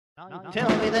Tell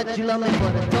me that you love me,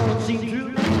 but it don't seem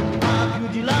true. How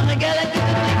could you love me, girl, that you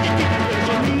think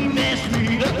so mean and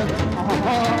sweet?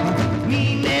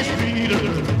 Mean and sweet.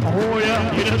 Oh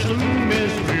yeah, you're just so mean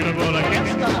and sweet, but I can't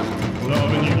stop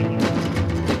loving you.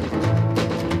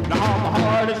 Now my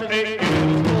heart is aching,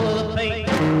 it's full of pain.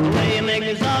 The way you make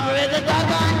me suffer is a dog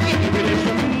on me. You're just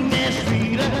so mean and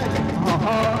sweet.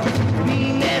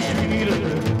 Mean and sweet.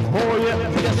 Oh yeah,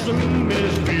 you're just so mean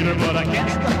and sweet, but I can't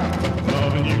stop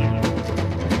loving you.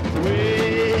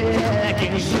 Well, I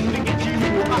can't seem to get you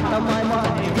out of my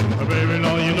mind. But baby,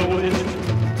 all you know is you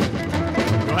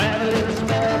have a little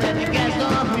spell that you cast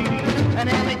on me, and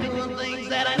have me doing things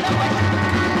that I know I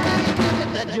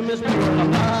shouldn't. That you miss me when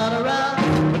I'm not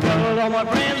around. But tell all my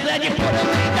friends that you put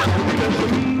me down. Because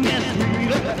you're mean and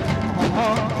sweet.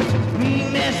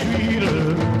 Mean and sweet.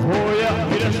 Oh yeah,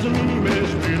 you're just a mean and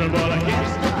sweet, but I can't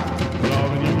stop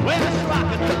loving you. Well, it's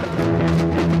rockin'.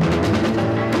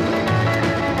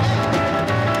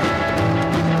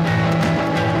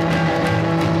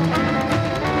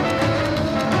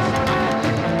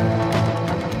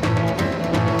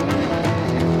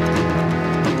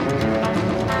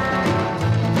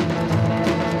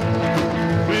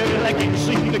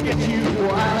 To get you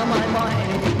out of my mind.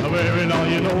 Baby, all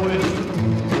you know is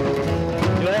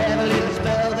you have a little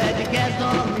spell that you cast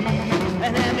on me,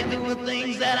 and have me doing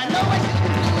things that I know I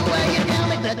shouldn't do. Well, you tell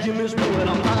me that you miss me when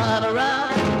I'm not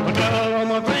around. But tell all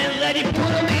my friends that you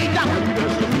put me down. You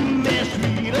just so mean and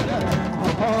sweet.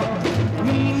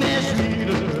 Mean and sweet.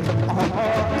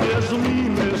 You're so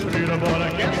mean and sweet, but I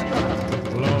can't stop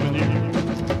loving you.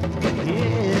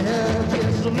 Yeah,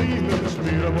 just so mean and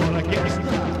sweet, but I can't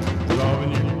stop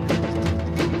loving you.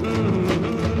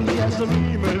 Yes, I'm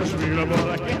even sweeter, but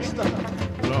I can't stop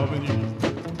loving you.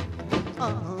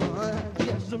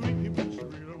 Yes, I'm even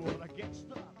sweeter, but I can't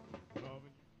stop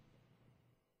loving you.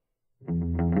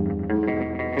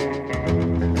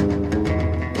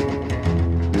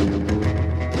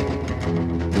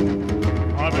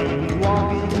 I've been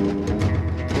walking,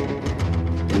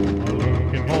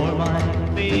 looking for my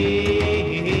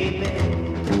baby.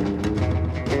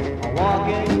 I'm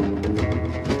walking,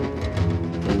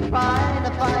 trying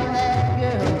to find that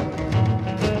girl.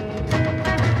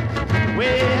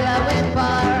 Well, I went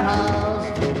by her house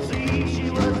to see she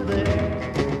was there.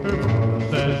 Her mother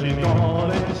says she's gone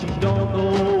and she don't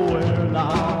know where.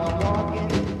 Now I'm walking,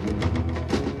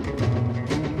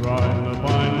 trying to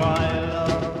find my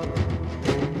love.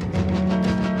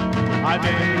 I've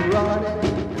been running,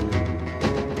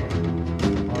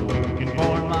 looking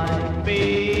for my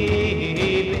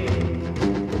baby.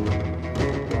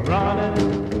 Running,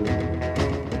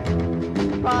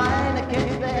 trying to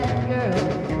catch that girl.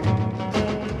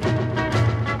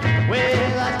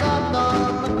 Well, I stopped on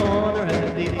the corner at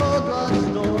the old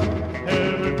drugstore.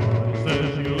 Everybody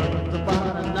says you left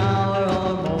about an hour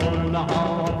or more. Now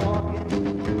I'm walking,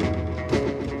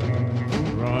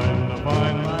 trying to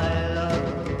find my love.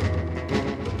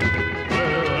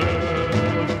 Well,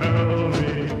 tell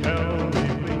me,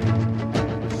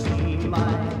 please, see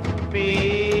my baby.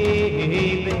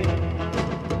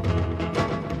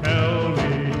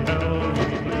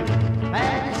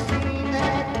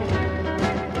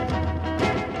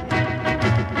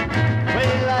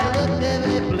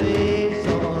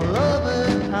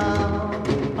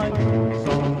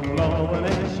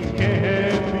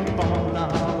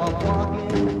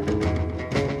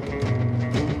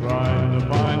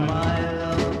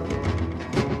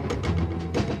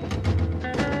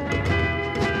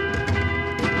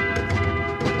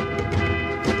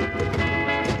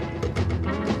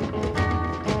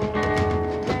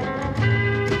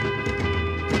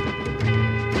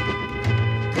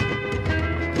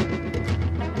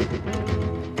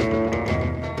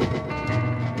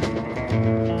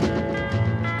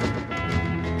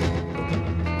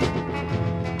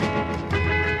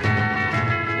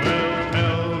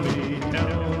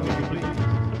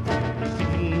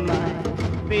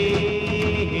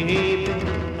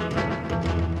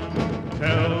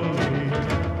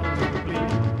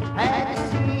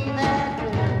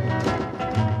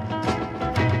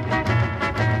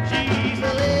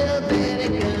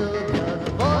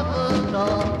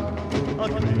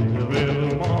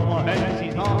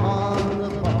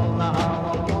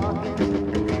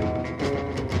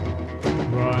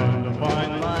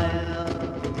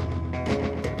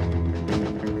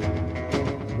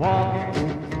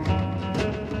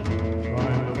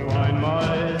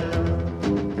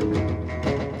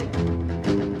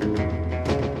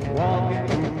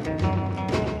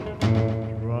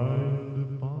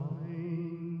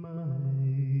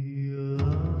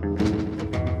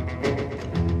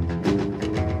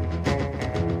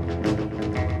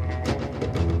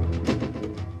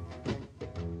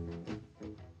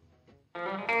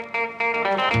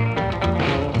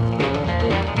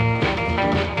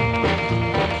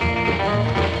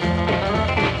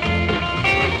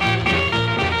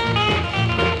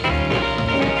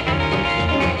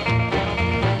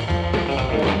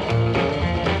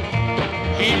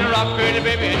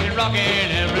 baby, and she's rocking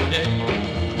every day.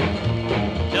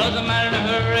 Doesn't matter to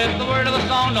her if the word of the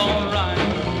song don't rhyme.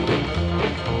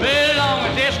 Very long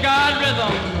as it's got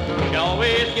rhythm, she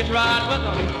always gets right with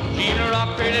them. She's a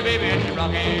rock pretty baby, and she's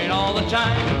rocking all the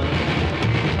time.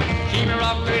 She's a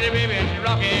rock pretty baby, and she's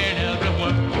rocking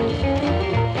everywhere.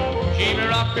 She's a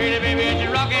rock pretty baby, and she's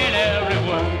rocking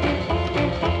everywhere.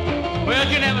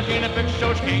 Well, you never seen a picture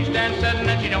so she can't stand sitting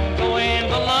and she don't go in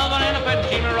for loving and a petting.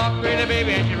 She's a rock pretty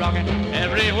baby, and she's rocking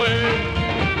everywhere.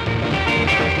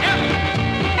 Yeah.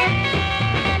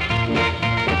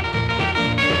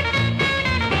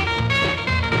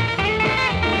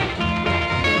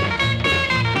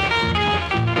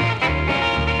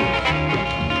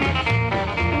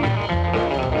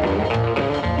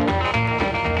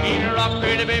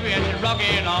 Pretty baby, and she's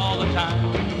rocking all the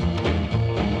time.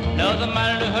 Doesn't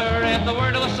matter to her if the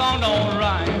word of the song don't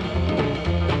rhyme.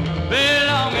 Very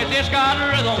long as it's got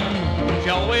rhythm, she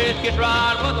always gets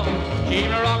right with them. She's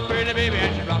a rock pretty baby,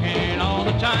 and she's rocking all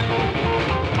the time.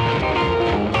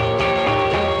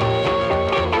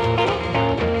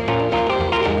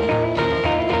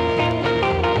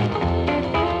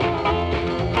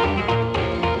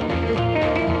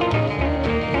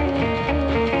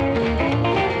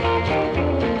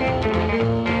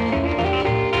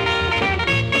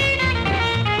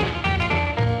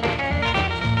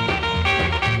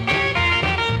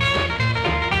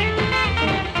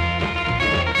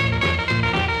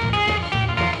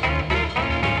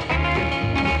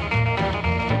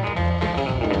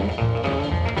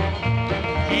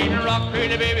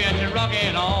 Pretty baby, and she's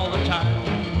rocking all the time.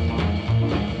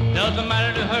 Doesn't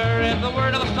matter to her if the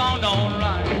word of the song don't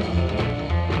rhyme.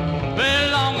 Very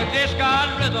long as it's got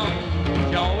rhythm,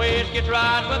 she always gets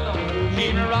right with them.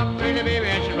 She's a rock pretty baby,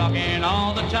 and she's rocking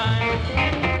all the time.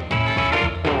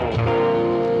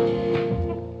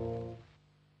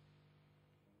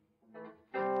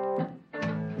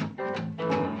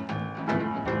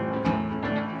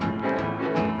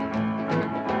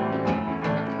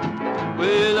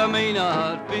 Well, I may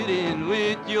not fit in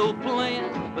with your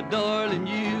plan, but darling,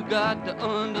 you got to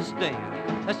understand,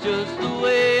 that's just the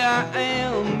way I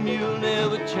am. You'll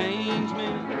never change me.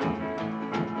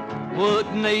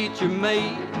 What nature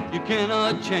made, you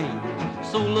cannot change.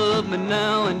 So love me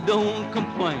now and don't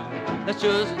complain. That's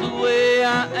just the way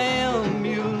I am.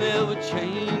 You'll never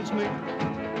change me.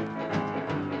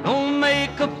 Don't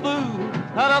make a fool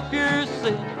out of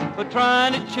yourself for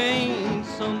trying to change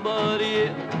somebody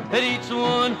else. Let each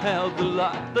one have the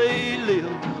life they live.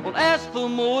 Don't ask for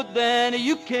more than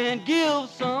you can give.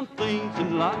 Some things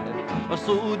in life are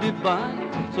so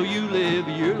divine. So you live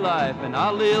your life and I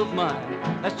live mine.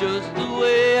 That's just the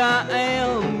way I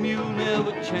am. You'll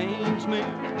never change me.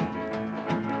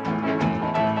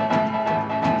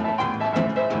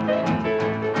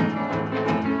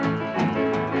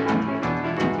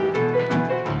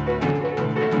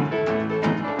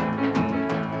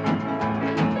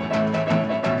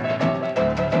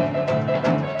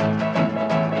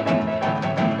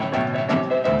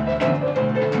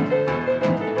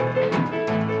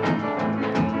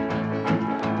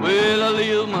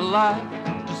 Life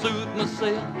to suit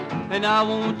myself, and I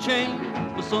won't change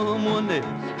for someone else.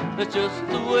 That's just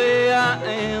the way I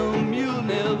am. You'll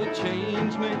never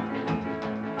change me.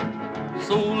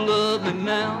 So love me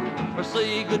now or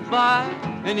say goodbye,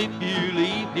 and if you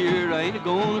leave here I ain't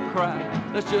gonna cry.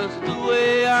 That's just the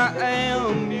way I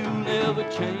am. You'll never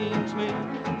change me.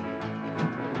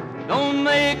 Don't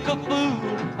make a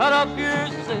fool out of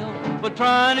yourself for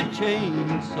trying to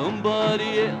change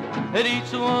somebody else. Let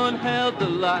each one have the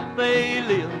life they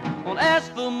live. Don't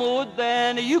ask for more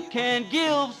than you can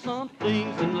give. Some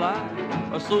things in life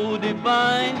are so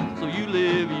divine. So you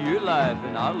live your life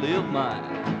and I'll live mine.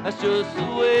 That's just the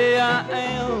way I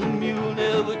am. You'll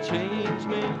never change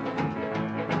me.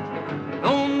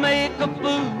 Don't make a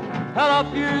fool out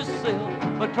of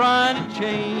yourself for trying to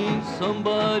change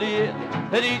somebody else.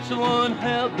 Let each one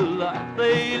have the life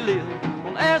they live.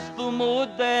 Don't ask for more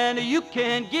than you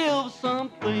can give. Some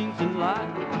things in life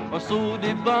are so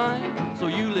divine. So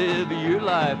you live your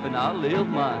life and I'll live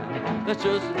mine. That's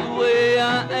just the way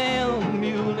I am.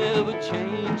 You'll never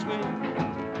change me.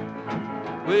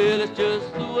 Well, it's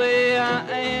just the way I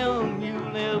am.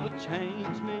 You'll never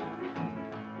change me.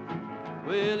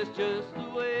 Well, it's just the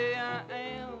way I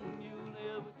am. You'll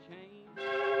never change me.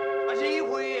 Gee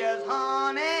whiz,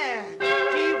 honey,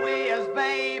 gee whiz,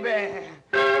 baby,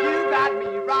 you got me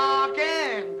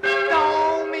rocking,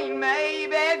 don't mean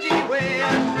maybe, gee whiz,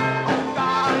 oh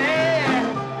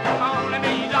darling, come on to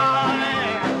me,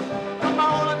 darling, come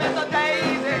on to Miss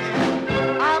Daisy,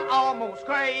 I'm almost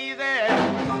crazy,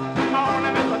 come on to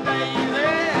Miss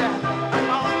Daisy, I'm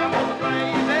almost crazy.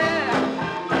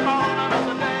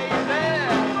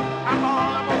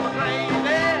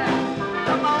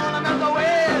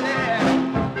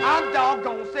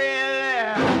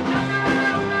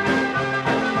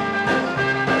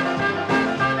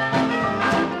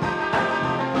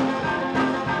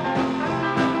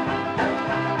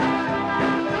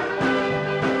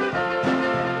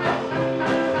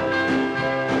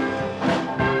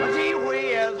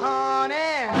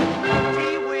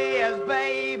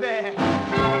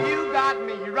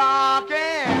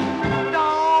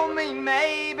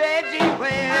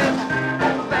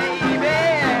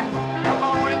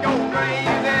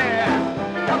 crazy.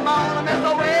 Come on,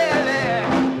 Mr. Willie,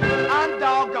 I'm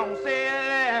doggone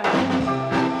silly.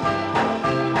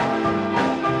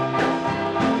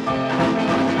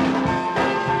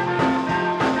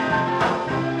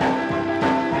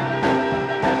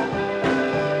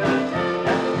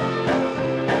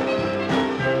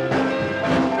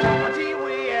 Gee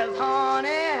whiz,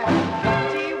 honey,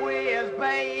 gee whiz,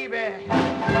 baby,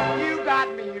 you got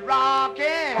me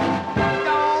rocking.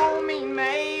 Don't mean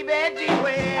maybe, gee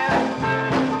whiz,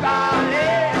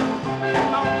 darling.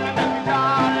 Come on, Mr.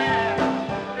 Darling.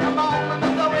 Come on,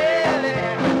 Mr. Willie,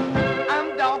 I'm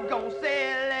doggone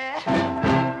silly.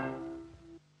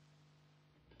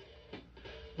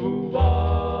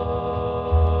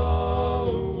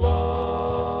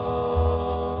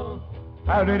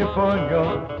 Out in the fun,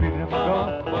 y'all, feeling for God.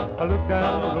 I look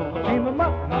down the road, see my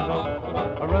mountain on.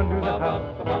 I run to the house,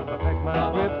 I pack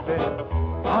my grip there.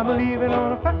 I'm leaving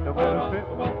on a factor well trip.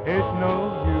 It's no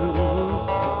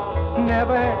use,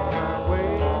 never had my way.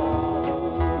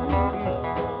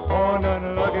 Born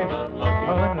unlucky,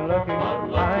 unlucky,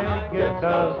 I guess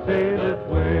I'll stay this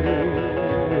way.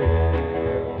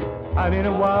 Out in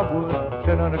a wildwood,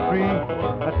 sitting on a tree,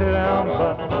 I sit down,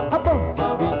 but I bumped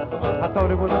my feet. I thought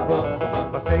it was a bug,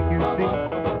 but thank you, see.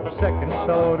 Second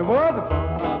thought it was a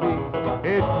bumblebee.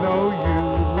 It's no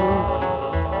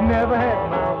use, never had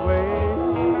my way.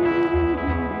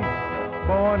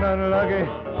 Born unlucky,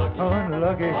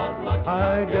 unlucky,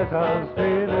 I guess I'll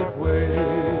stay this way.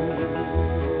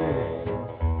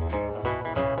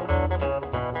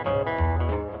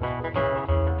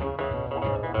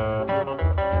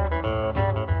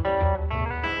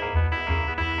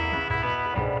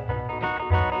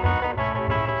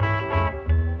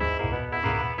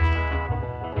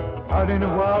 Out in the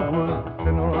wildwood,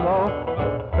 sitting on a log,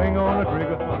 finger on the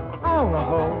trigger, on a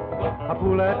hole. I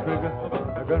pull that trigger,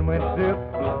 the gun went zip.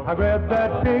 I grabbed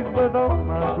that pig with all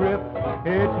my grip.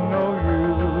 It's no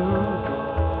use,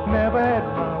 never had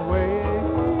my way.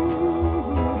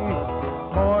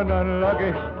 Born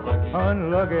unlucky,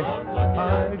 unlucky,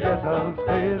 I guess I'll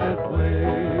stay this way.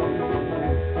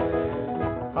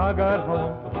 I got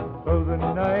home, so the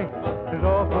night is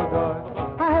all forgot.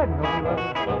 I had no luck.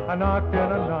 I knocked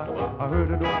and I knocked. I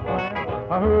heard a door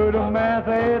slam. I heard a man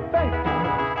say, thank you.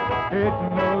 It's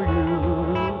no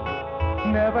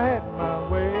use. Never had my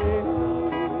way.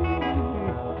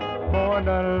 Born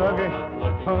unlucky,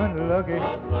 unlucky.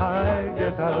 I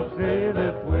guess I'll stay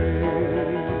this way.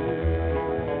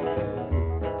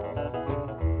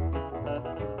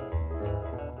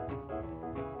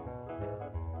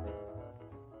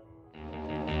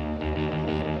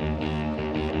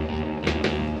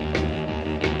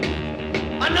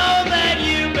 I know that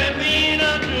you've been being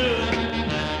untrue.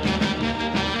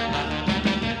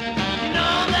 You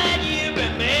know that you've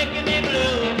been making me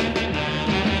blue.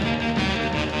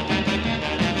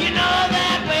 You know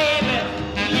that, baby.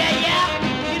 Yeah, yeah.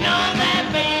 You know that,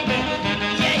 baby.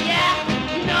 Yeah,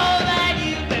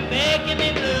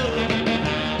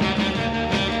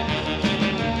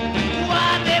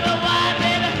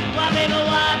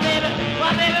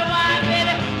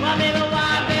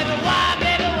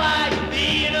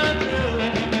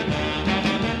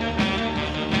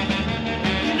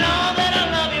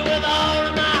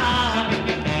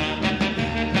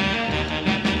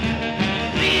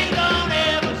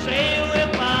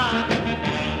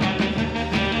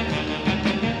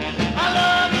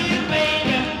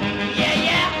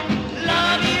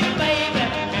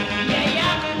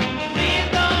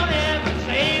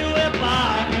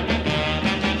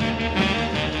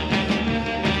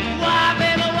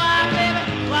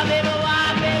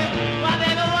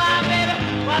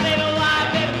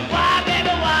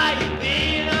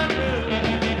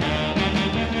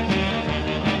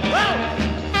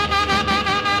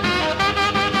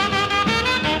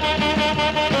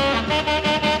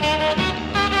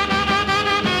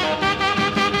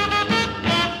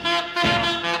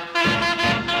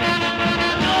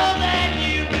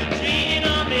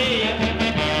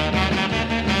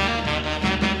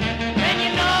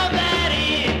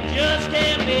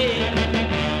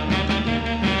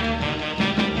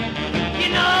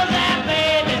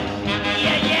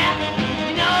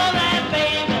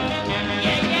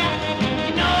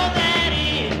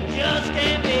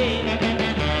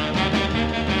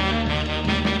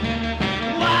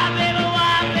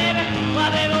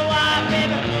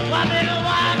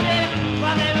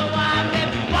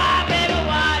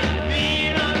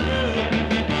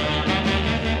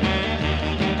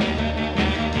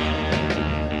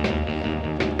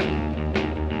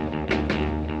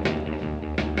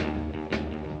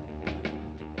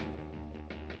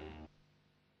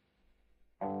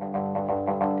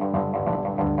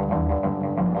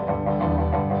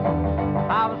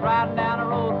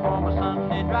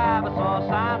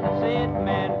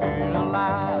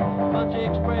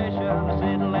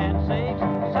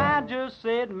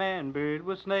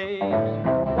 with snakes.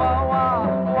 Wah, wah,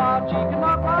 wah,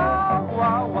 chicka-nucka,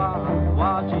 wah, wah,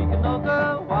 wah,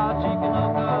 chicka-nucka, wah,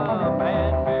 chicka-nucka,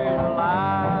 man buried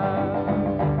alive.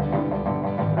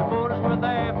 Reporters were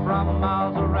there from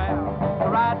miles around to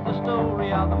write the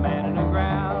story of the man in the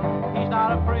ground. He's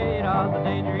not afraid of the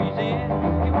danger he's in.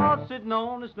 He walks sitting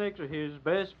on the snakes are his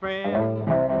best friend.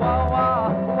 Wah,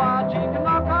 wah, wah,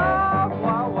 chicka-nucka,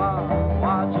 wah, wah,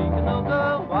 wah,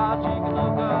 chicka-nucka, wah,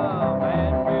 chicka-nucka,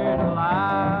 man buried alive.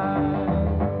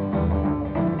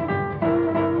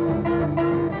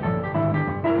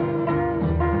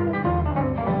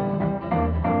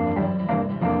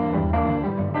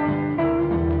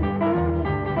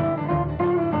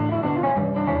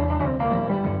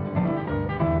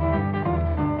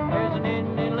 There's an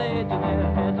Indian legend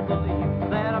that has a belief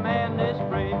that a man this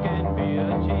brave can be a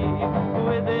chief.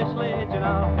 With this legend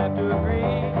I'll have to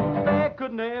agree, they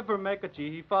could never make a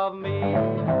chief of me.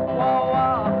 Wah,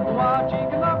 wah, wah,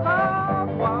 chicka-nucka,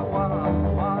 wah, wah,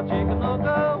 wah,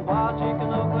 chicka-nucka, wah,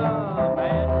 chicka-nucka,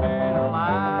 man buried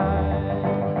alive.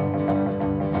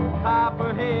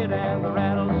 Copperhead and the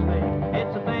rattlesnake,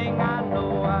 it's a thing I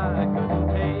know I couldn't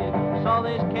take. Saw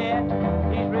this cat,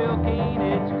 he's real keen,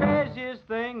 it's the craziest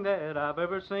thing that I've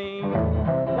ever seen.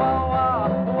 Wah, wah,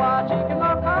 wah,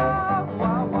 chicka-nucka,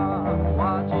 wah, wah,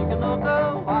 wah,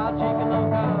 chicka-nucka, wah,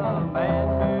 chicka-nucka, man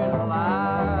buried alive.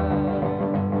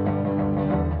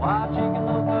 Wah,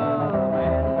 chicka-nucka,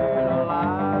 man buried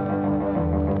alive.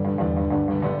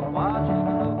 Wah,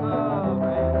 chicka-nucka,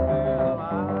 man buried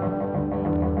alive.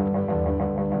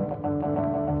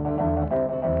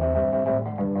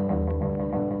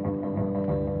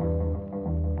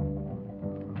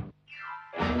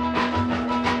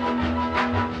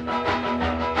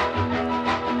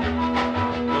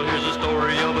 Well, here's a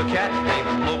story of a cat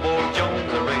named Lobo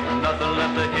Jones. There ain't nothing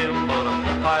left of him but a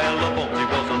pile of bones. He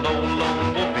was a lone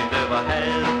wolf, he never had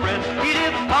a friend. He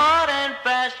lived hard and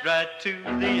fast right to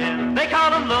the end. They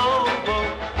called him Lobo.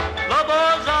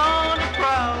 Lobo's on the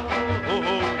prowl. Oh,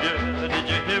 yeah, did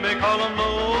you hear me call him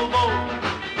Lobo?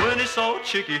 When he saw a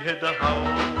chick, he had to howl,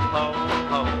 howl,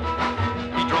 howl.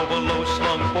 He drove a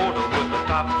low-slung border with the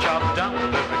top chopped down.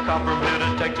 Every copperhead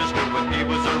in Texas knew when he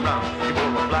was around. He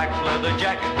wore a black leather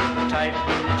jacket with tight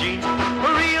blue jeans. A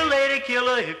real lady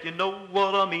killer, if you know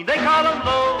what I mean. They call him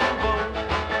Lobo.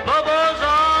 Lobo's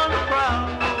on the prowl.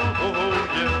 Oh,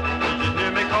 yeah, did you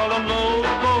hear me call him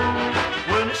Lobo?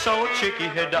 When he saw a chick, he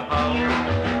had to howl.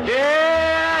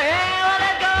 Yeah, hey, let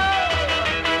it go.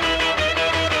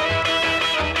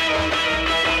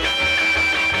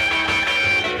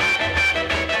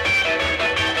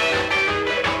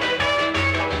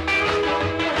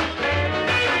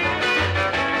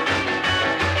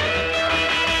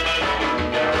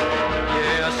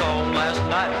 Yeah, I saw him last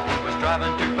night. He was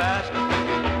driving too fast. I think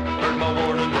he heard my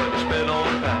warning, but he sped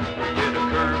on past. Hit a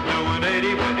curve doing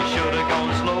 80 when he should have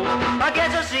gone slow. I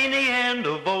guess I seen the end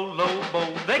of old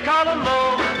Lobo. They call him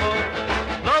Lobo.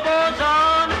 Lobo's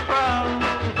on the prowl.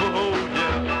 Oh,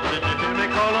 yeah, did you hear me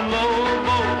call him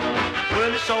Lobo? When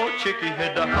he saw a chick, he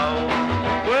had to howl.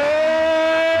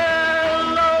 Well,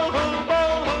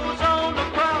 Lobo's on the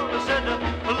prowl. I said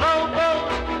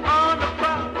Lobo's on the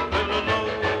prowl. Little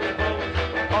Lobo's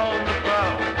on the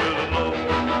prowl. Little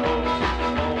Lobo's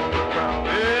on the prowl.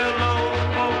 Yeah,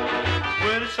 Lobo,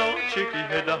 when he saw a chick, he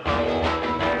had to howl.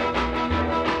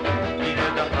 He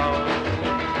had to howl.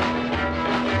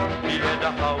 He had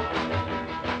to howl.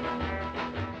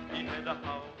 He had to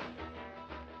howl.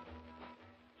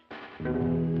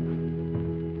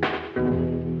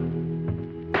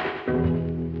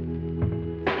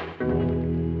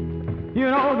 You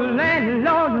know the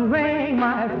landlord rang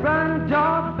my front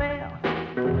door bell.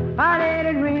 I let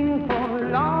it ring for a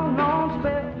long, long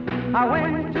spell. I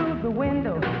went to the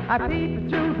window, I peeped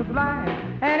through the blind,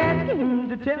 and asked him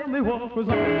to tell me what was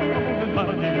on his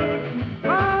mind.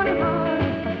 Honey, honey,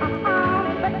 oh,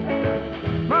 baby.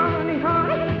 Honey,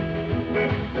 honey,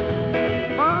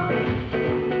 honey.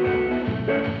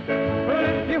 Well,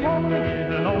 if you want me to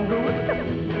get longer with me.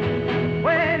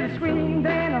 Well, I screamed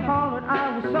and I hollered,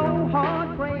 I was so hard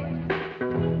pressed.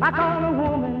 I called a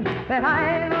woman that I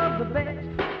had of the best.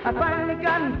 I finally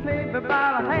got in flavor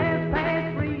about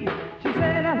 3:30. She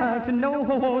said, I'd like to know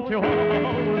what you're holding.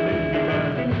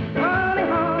 Honey,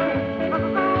 honey, oh,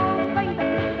 baby.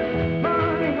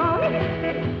 Honey, honey.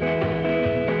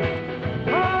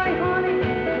 Honey, honey.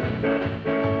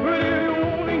 Well, if you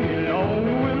want to get along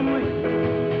with me.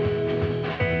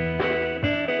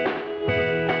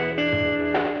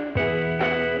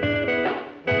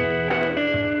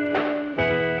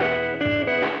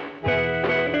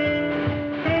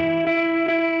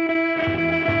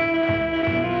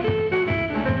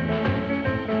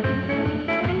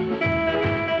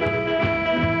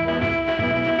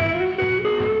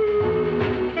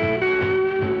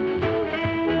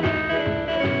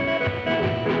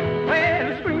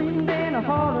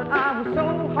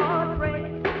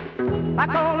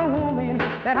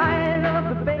 that I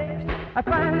love the best. I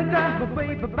finally got my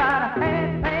baby about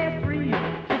 3:30.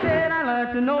 She said, I'd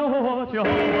like to know what you're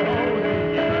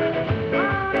holding.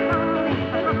 Honey, honey,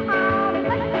 honey,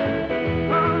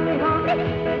 honey,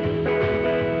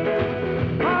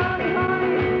 honey,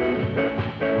 honey.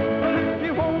 Well, if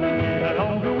you want to get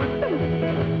longer with me,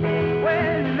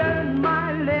 well, learn my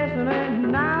lesson,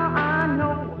 and now I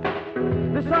know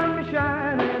the sun may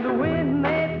shine and the wind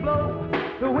may blow,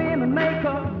 the women may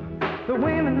come, the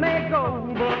women may go,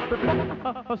 but before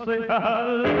I say I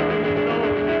love you,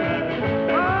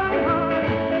 honey, honey,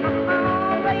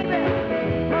 oh, baby,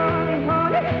 honey,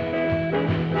 honey,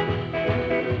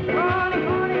 honey,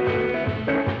 honey,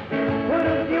 what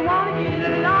if you want to get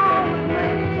along with me?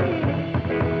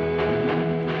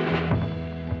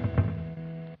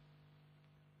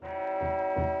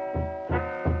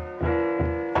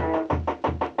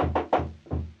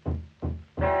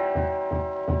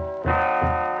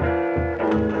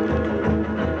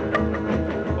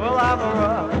 Well, I'm a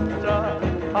rough, tough,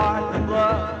 hard to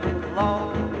bluff,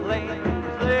 lonely,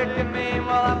 slick and mean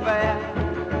while I'm bad.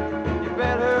 You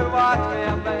better watch me,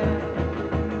 I'm bad.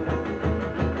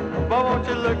 But won't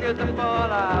you look at the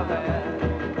fun I've had?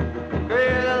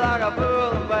 Crazy like a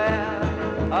fool and bad.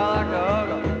 I like to hug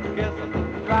 'em, kiss 'em,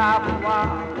 drive 'em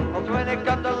wild. 'Cause when it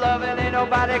comes to loving, ain't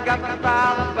nobody got my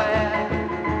style and bad.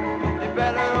 You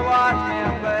better watch me,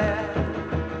 I'm bad.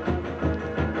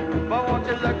 But won't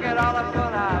you look at all the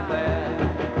fun I've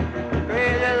had?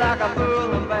 Crazy like a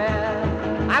fool and bad.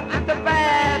 I'm just a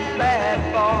bad, bad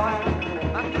boy.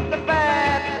 I'm just a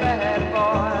bad, bad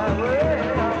boy. Well,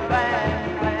 a bad,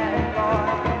 bad boy.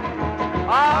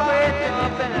 Always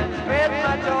jumping and spreading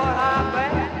my joy. I'm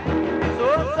bad, so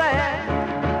sad.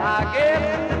 I guess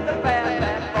I'm just a bad,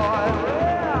 bad boy.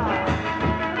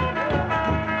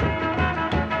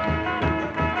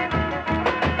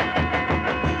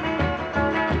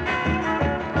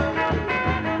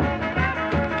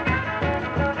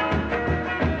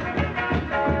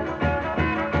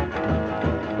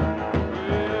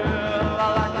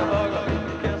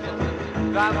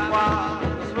 Drive 'em wild.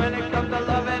 'Cause when it comes to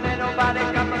loving, ain't nobody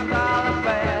got my style and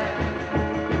bad.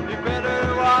 You better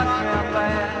watch me, I'm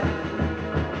bad.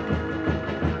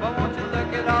 But won't you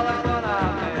look at all the fun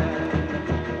I've had?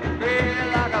 Crazy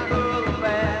like a fool and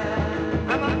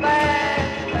bad. I'm a bad,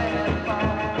 bad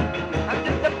boy. I'm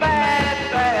just a bad,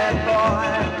 bad boy.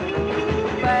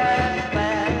 Bad,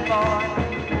 bad boy.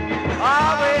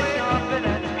 Always jumping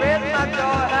and spreading my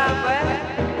joy. I'm bad,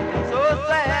 so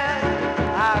sad.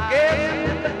 I guess I'm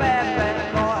just a bad, bad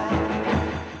boy.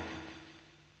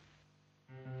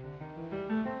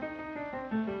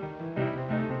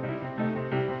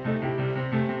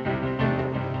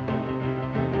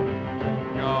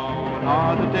 Gone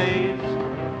are the days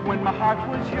when my heart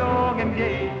was young and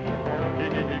gay.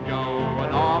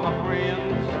 Gone are my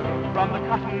friends from the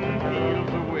cotton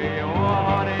fields away. Oh,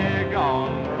 honey,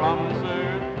 gone from this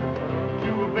earth to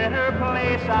a better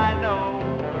place I know.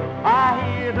 I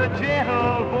hear the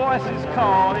gentle voices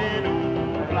calling,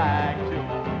 ooh, Black Joe.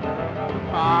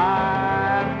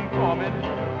 I'm coming.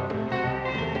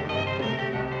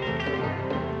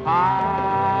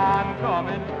 I'm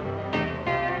coming.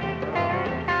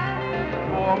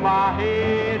 For my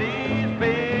head is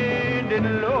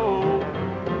bending low.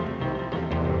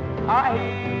 I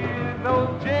hear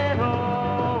those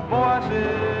gentle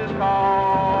voices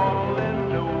calling,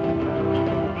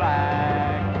 ooh,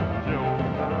 Black Joe.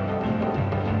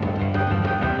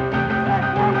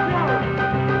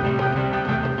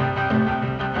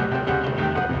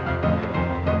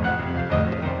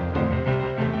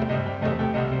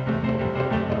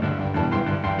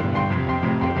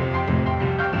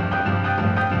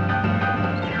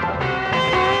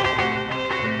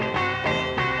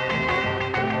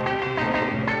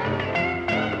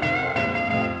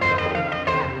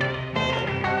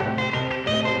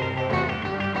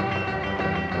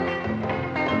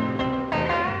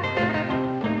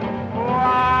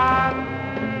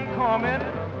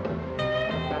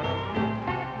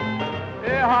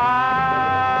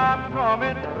 I'm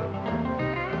coming,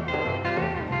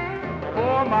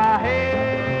 for my head